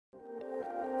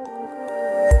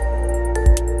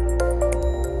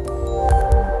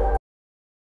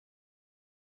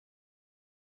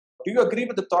Do you agree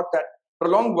with the thought that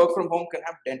prolonged work from home can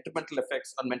have detrimental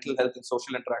effects on mental health and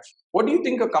social interaction? What do you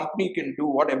think a company can do,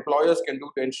 what employers can do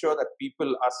to ensure that people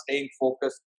are staying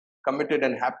focused, committed,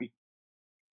 and happy?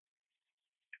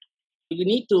 We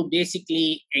need to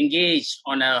basically engage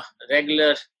on a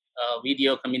regular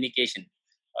video communication.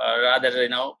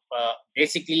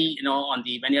 Basically,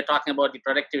 when you're talking about the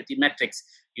productivity metrics,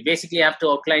 you basically have to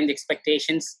outline the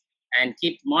expectations and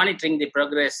keep monitoring the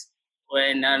progress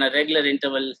when on a regular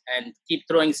interval and keep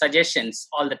throwing suggestions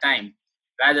all the time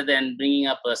rather than bringing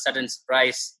up a sudden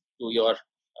surprise to your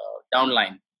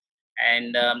downline.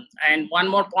 And one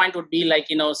more point would be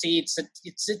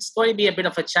it's going to be a bit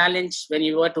of a challenge when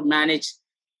you were to manage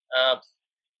a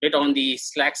bit on the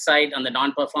slack side on the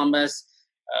non-performers.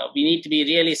 We need to be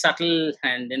really subtle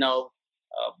and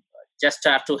just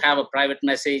have to have a private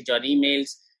message or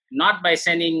emails, not by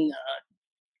sending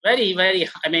very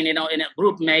in a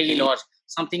group mail or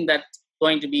something that's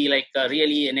going to be like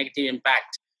really a negative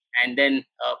impact, and then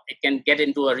it can get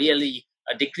into a really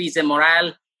decrease in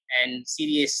morale and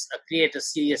create a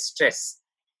serious stress.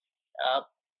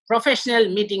 Professional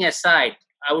meeting aside,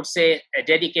 I would say a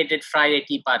dedicated Friday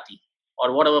tea party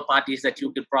or whatever parties that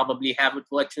you could probably have it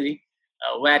virtually,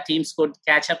 where teams could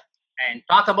catch up and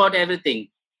talk about everything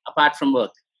apart from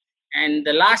work. And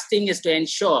the last thing is to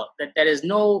ensure that there is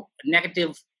no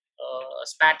negative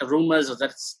spat of rumors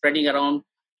that's spreading around,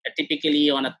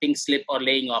 typically on a pink slip or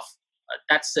laying off.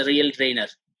 That's a real drainer.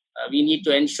 We need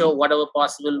to ensure whatever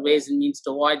possible ways and means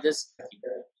to avoid this.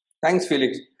 Thanks,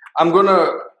 Felix. I'm going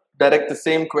to direct the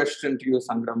same question to you,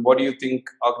 Sangram. What do you think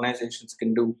organizations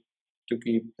can do to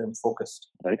keep them focused?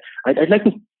 Right. I'd like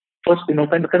to first,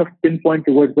 kind of pinpoint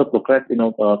towards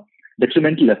the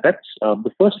detrimental effects.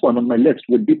 The first one on my list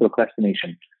would be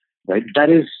procrastination. Right.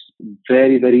 That is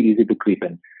very, very easy to creep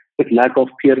in. With lack of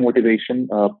peer motivation,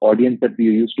 audience that we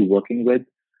are used to working with,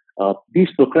 these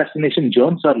procrastination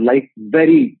germs are like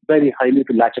very, very highly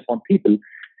to latch upon people,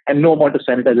 and no amount of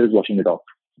sanitizer is washing it off.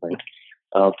 Right?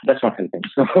 That's not helping.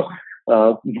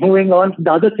 So, moving on,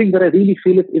 the other thing that I really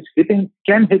feel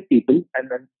can hit people,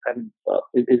 and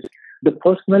is the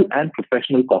personal and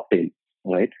professional cocktail.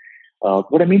 Right?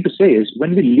 What I mean to say is,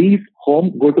 when we leave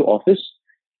home, go to office,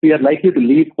 we are likely to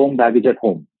leave home baggage at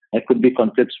home. It could be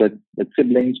conflicts with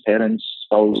siblings, parents,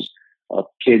 spouse,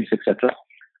 kids, etc.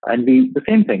 And the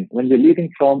same thing, when we're leaving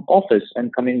from office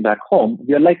and coming back home,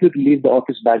 we are likely to leave the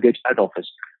office baggage at office.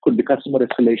 Could be customer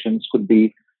escalations, could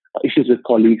be issues with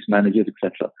colleagues, managers,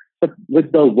 etc. But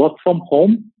with the work from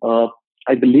home,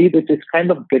 I believe it's kind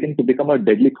of getting to become a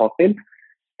deadly cocktail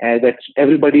that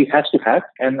everybody has to have,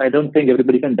 and I don't think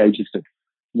everybody can digest it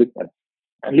with that,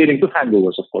 and leading to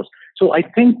hangovers, of course. So I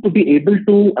think to be able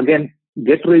to, again,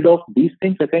 get rid of these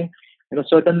things, I think,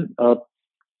 certain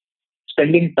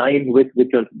spending time with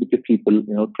your people,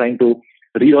 trying to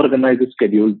reorganize the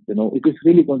schedule, it is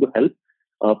really going to help.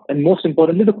 And most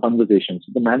importantly, the conversations.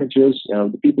 The managers,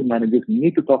 the people managers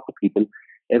need to talk to people.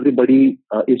 Everybody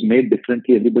is made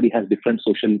differently. Everybody has different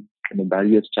social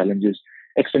barriers, challenges.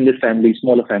 Extended families,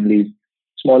 smaller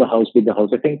house, bigger house.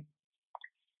 I think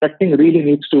that thing really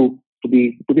needs to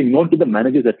be known to the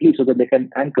managers at least, so that they can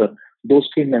anchor those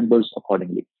team members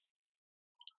accordingly.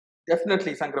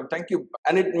 Definitely, Sangram. Thank you.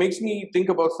 And it makes me think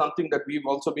about something that we've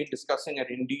also been discussing at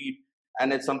Indeed,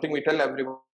 and it's something we tell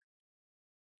everyone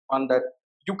that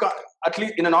you can't, at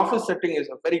least in an office setting, is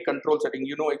a very controlled setting.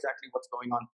 You know exactly what's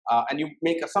going on, and you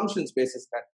make assumptions basis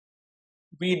that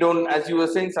we don't, as you were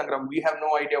saying, Sangram, we have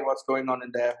no idea what's going on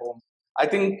in their home. I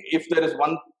think if there is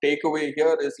one takeaway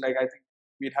here is I think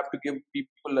we'd have to give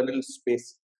people a little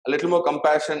space, a little more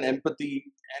compassion, empathy,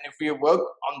 and if we work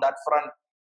on that front,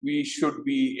 we should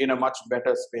be in a much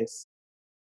better space.